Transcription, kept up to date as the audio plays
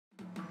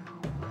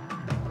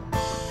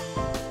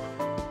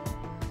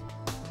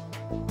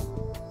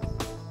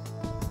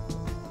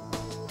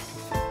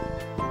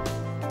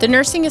The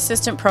nursing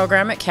assistant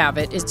program at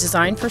CAVIT is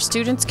designed for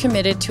students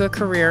committed to a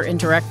career in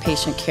direct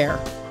patient care.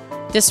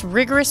 This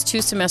rigorous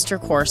 2-semester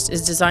course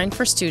is designed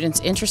for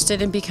students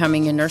interested in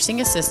becoming a nursing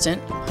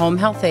assistant, home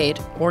health aide,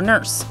 or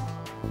nurse.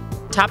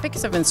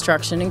 Topics of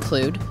instruction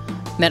include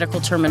medical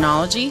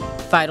terminology,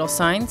 vital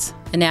signs,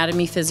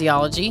 anatomy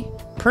physiology,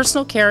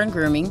 personal care and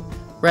grooming,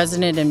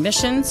 resident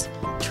admissions,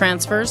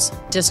 transfers,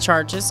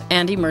 discharges,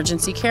 and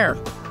emergency care.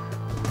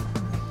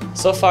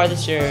 So far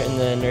this year in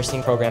the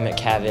nursing program at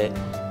CAVIT,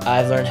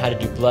 I've learned how to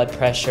do blood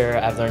pressure,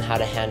 I've learned how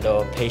to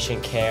handle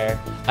patient care.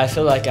 I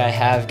feel like I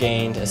have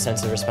gained a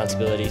sense of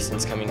responsibility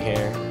since coming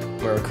here.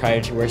 We're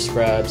required to wear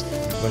scrubs.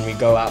 When we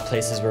go out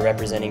places, we're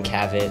representing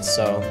CAVIT,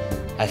 so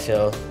I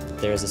feel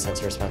there is a sense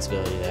of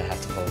responsibility that I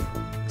have to hold.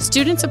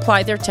 Students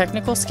apply their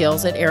technical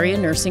skills at area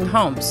nursing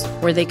homes,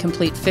 where they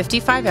complete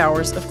 55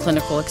 hours of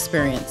clinical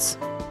experience.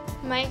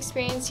 My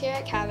experience here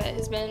at CAVIT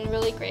has been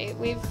really great.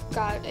 We've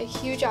got a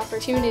huge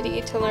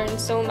opportunity to learn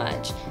so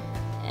much,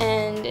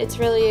 and it's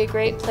really a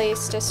great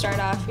place to start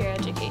off your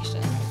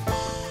education.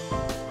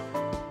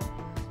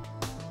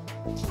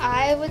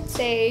 I would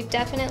say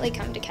definitely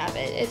come to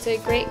CAVIT. It's a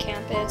great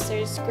campus,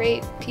 there's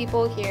great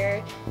people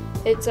here.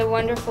 It's a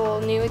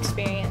wonderful new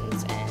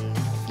experience and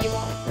you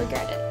won't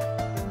regret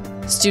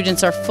it.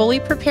 Students are fully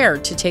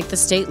prepared to take the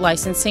state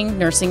licensing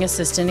nursing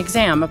assistant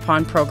exam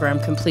upon program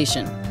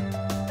completion.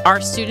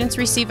 Our students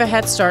receive a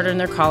head start in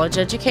their college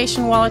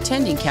education while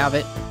attending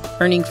CAVIT,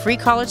 earning free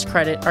college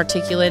credit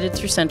articulated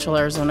through Central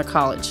Arizona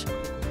College.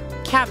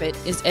 CAVIT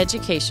is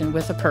education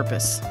with a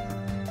purpose.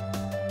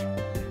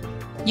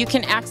 You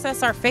can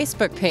access our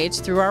Facebook page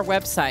through our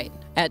website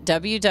at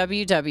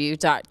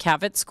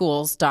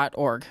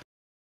www.cavitschools.org.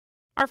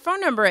 Our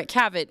phone number at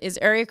CAVIT is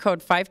area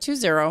code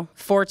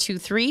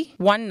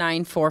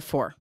 520-423-1944.